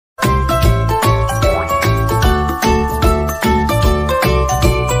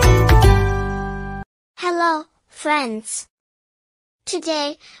Friends.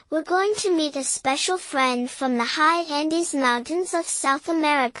 Today, we're going to meet a special friend from the high Andes Mountains of South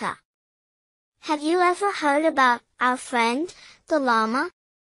America. Have you ever heard about our friend, the llama?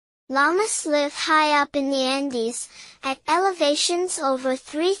 Llamas live high up in the Andes, at elevations over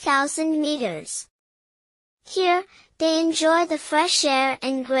 3,000 meters. Here, they enjoy the fresh air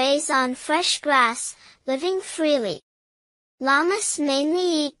and graze on fresh grass, living freely. Llamas mainly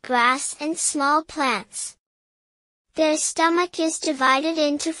eat grass and small plants. Their stomach is divided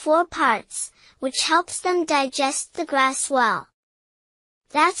into 4 parts, which helps them digest the grass well.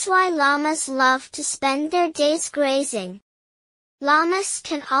 That's why llamas love to spend their days grazing. Llamas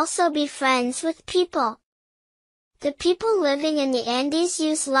can also be friends with people. The people living in the Andes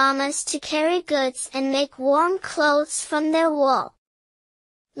use llamas to carry goods and make warm clothes from their wool.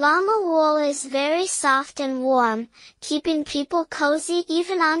 Llama wool is very soft and warm, keeping people cozy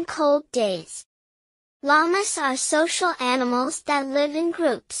even on cold days. Llamas are social animals that live in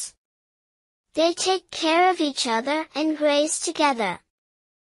groups. They take care of each other and graze together.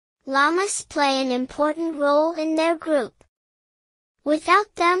 Llamas play an important role in their group.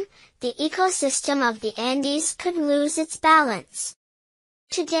 Without them, the ecosystem of the Andes could lose its balance.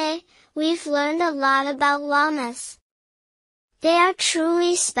 Today, we've learned a lot about llamas. They are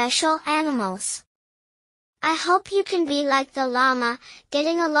truly special animals. I hope you can be like the llama,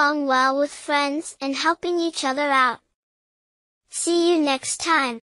 getting along well with friends and helping each other out. See you next time.